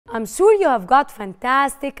I'm sure you have got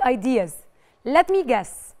fantastic ideas. Let me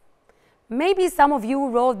guess. Maybe some of you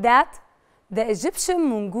wrote that the Egyptian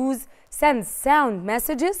mongoose sends sound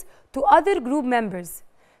messages to other group members,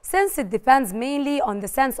 since it depends mainly on the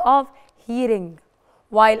sense of hearing,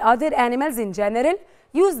 while other animals in general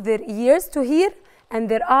use their ears to hear and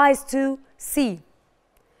their eyes to see.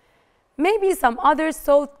 Maybe some others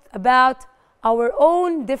thought about our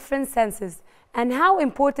own different senses and how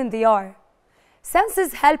important they are.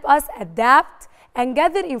 Senses help us adapt and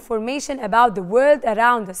gather information about the world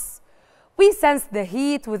around us. We sense the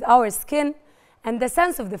heat with our skin and the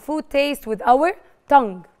sense of the food taste with our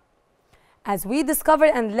tongue. As we discover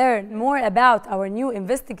and learn more about our new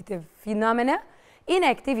investigative phenomena in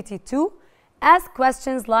Activity 2, ask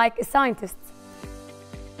questions like a scientist.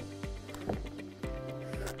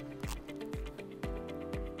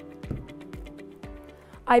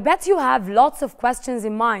 I bet you have lots of questions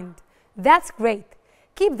in mind. That's great.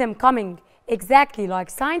 Keep them coming, exactly like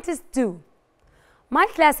scientists do. My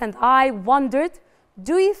class and I wondered,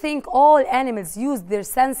 do you think all animals use their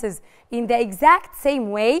senses in the exact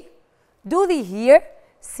same way? Do they hear,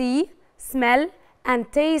 see, smell, and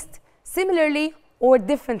taste similarly or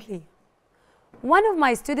differently? One of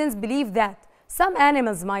my students believed that some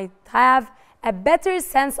animals might have a better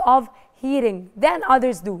sense of hearing than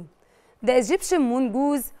others do. The Egyptian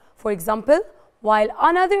mongoose, for example, while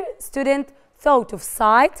another student thought of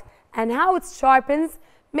sight and how it sharpens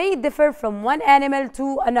may differ from one animal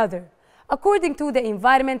to another, according to the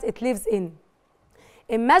environment it lives in.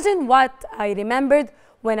 Imagine what I remembered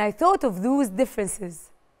when I thought of those differences.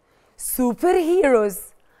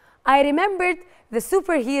 Superheroes. I remembered the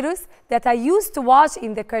superheroes that I used to watch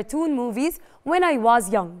in the cartoon movies when I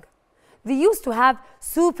was young. They used to have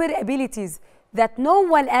super abilities that no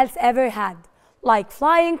one else ever had, like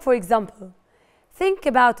flying, for example. Think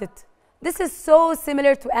about it. This is so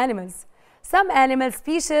similar to animals. Some animal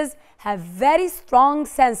species have very strong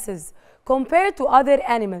senses compared to other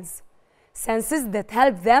animals, senses that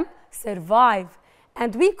help them survive,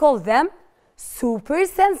 and we call them super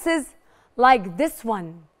senses, like this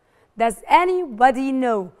one. Does anybody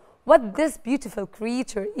know what this beautiful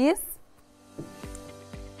creature is?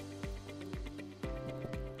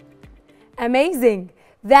 Amazing!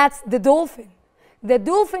 That's the dolphin. The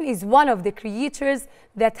dolphin is one of the creatures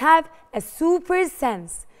that have a super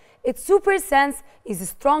sense. Its super sense is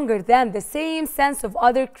stronger than the same sense of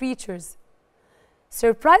other creatures.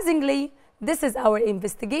 Surprisingly, this is our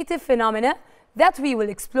investigative phenomena that we will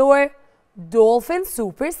explore: dolphin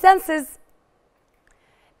super senses.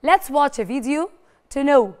 Let's watch a video to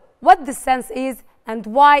know what the sense is and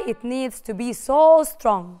why it needs to be so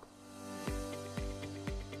strong.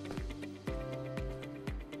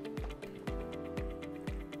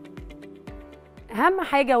 أهم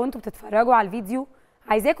حاجة وانتوا بتتفرجوا على الفيديو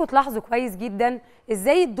عايزاكم تلاحظوا كويس جدا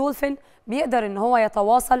ازاي الدولفين بيقدر ان هو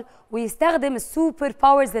يتواصل ويستخدم السوبر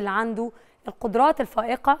باورز اللي عنده، القدرات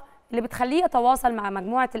الفائقة اللي بتخليه يتواصل مع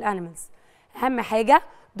مجموعة الانيمالز. أهم حاجة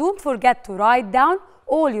don't forget to write down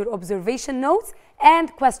all your observation notes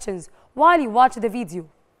and questions while you watch the video.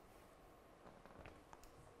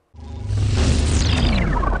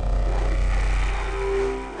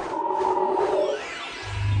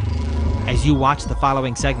 As you watch the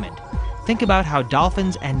following segment, think about how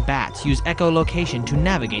dolphins and bats use echolocation to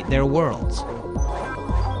navigate their worlds.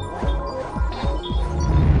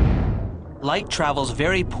 Light travels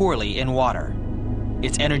very poorly in water.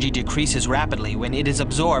 Its energy decreases rapidly when it is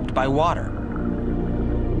absorbed by water.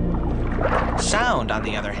 Sound, on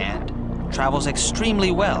the other hand, travels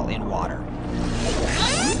extremely well in water.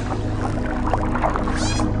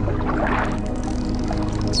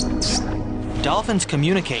 Dolphins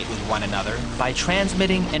communicate with one another by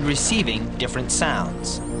transmitting and receiving different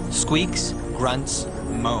sounds: squeaks, grunts,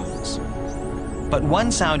 moans. But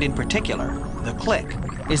one sound in particular, the click,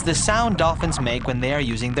 is the sound dolphins make when they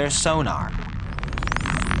are using their sonar.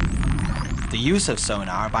 The use of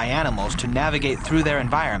sonar by animals to navigate through their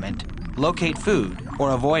environment, locate food,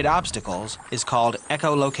 or avoid obstacles is called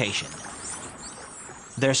echolocation.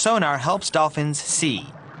 Their sonar helps dolphins see,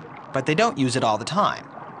 but they don't use it all the time.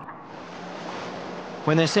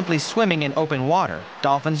 When they're simply swimming in open water,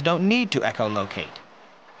 dolphins don't need to echolocate.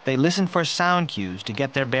 They listen for sound cues to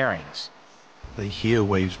get their bearings. They hear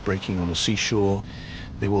waves breaking on a seashore.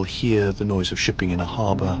 They will hear the noise of shipping in a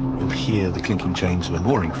harbor. You'll hear the clinking chains of a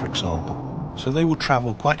mooring, for example. So they will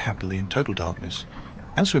travel quite happily in total darkness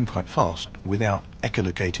and swim quite fast without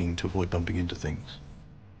echolocating to avoid bumping into things.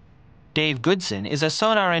 Dave Goodson is a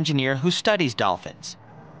sonar engineer who studies dolphins.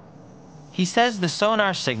 He says the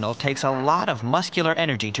sonar signal takes a lot of muscular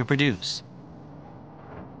energy to produce.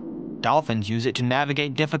 Dolphins use it to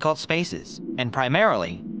navigate difficult spaces and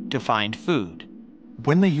primarily to find food.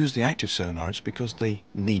 When they use the active sonar, it's because they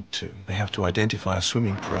need to. They have to identify a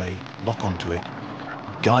swimming prey, lock onto it,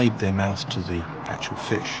 guide their mouth to the actual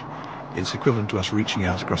fish. It's equivalent to us reaching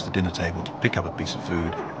out across the dinner table to pick up a piece of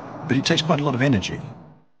food, but it takes quite a lot of energy.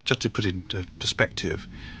 Just to put it into perspective,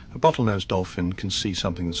 a bottlenose dolphin can see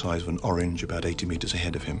something the size of an orange about 80 meters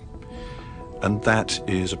ahead of him. And that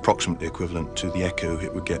is approximately equivalent to the echo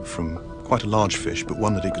it would get from quite a large fish, but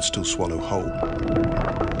one that it could still swallow whole.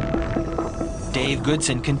 Dave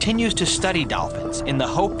Goodson continues to study dolphins in the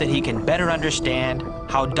hope that he can better understand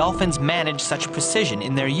how dolphins manage such precision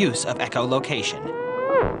in their use of echolocation.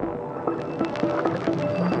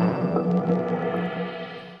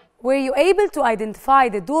 Were you able to identify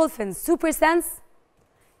the dolphin's super sense?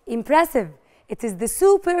 Impressive! It is the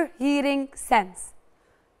super hearing sense.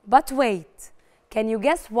 But wait, can you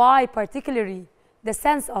guess why particularly the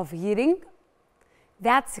sense of hearing?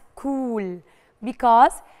 That's cool,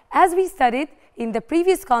 because as we studied in the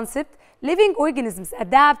previous concept, living organisms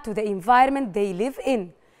adapt to the environment they live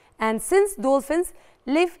in. And since dolphins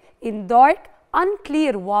live in dark,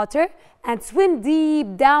 unclear water and swim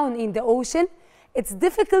deep down in the ocean, it's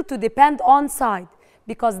difficult to depend on sight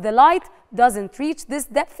because the light doesn't reach this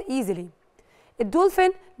depth easily.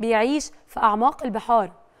 الدولفين بيعيش في أعماق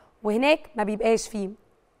البحار وهناك ما بيبقاش فيه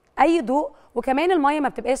أي ضوء، وكمان المية ما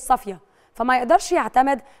بتبقاش صافية، فما يقدرش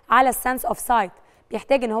يعتمد على السنس of sight.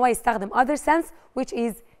 بيحتاج إن هو يستخدم other sense which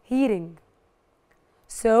is hearing.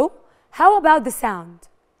 So, how about the sound?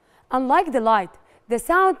 Unlike the light, the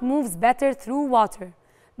sound moves better through water.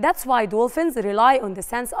 That's why dolphins rely on the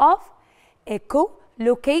sense of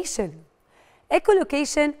echolocation.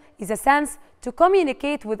 Echolocation is a sense to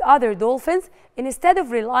communicate with other dolphins instead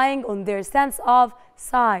of relying on their sense of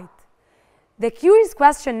sight. The curious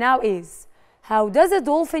question now is, how does a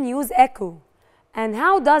dolphin use echo? And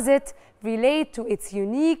how does it relate to its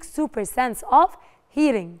unique super sense of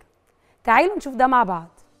hearing? تعالوا نشوف ده مع بعض.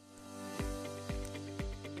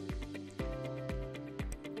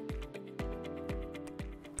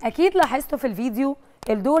 أكيد لاحظتوا في الفيديو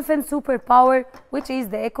الدولفين سوبر باور which is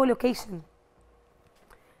the echolocation.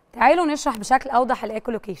 تعالوا نشرح بشكل أوضح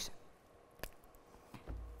الecholocation.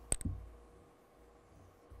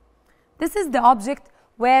 This is the object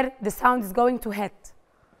where the sound is going to hit.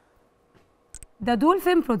 The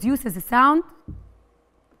dolphin produces a sound,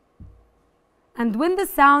 and when the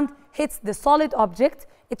sound hits the solid object,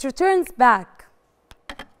 it returns back.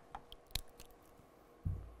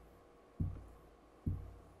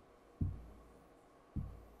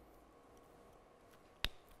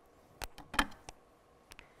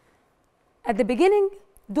 At the beginning,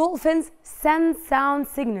 dolphins send sound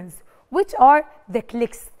signals, which are the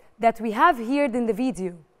clicks that we have heard in the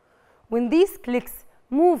video. When these clicks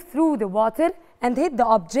move through the water and hit the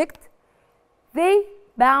object, they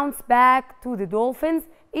bounce back to the dolphins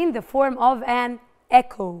in the form of an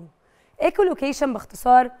echo. Echolocation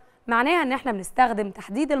باختصار معناها ان احنا بنستخدم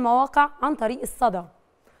تحديد المواقع عن طريق الصدى،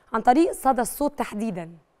 عن طريق صدى الصوت تحديدا.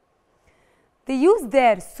 They use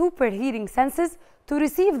their super hearing senses to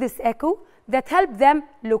receive this echo that help them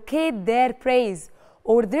locate their prey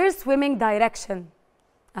or their swimming direction.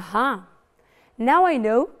 Aha! Now I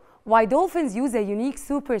know why dolphins use a unique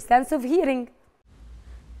super sense of hearing.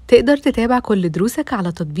 تقدر تتابع كل دروسك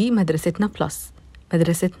على تطبيق مدرستنا بلس.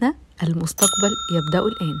 مدرستنا، المستقبل يبدأ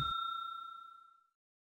الآن.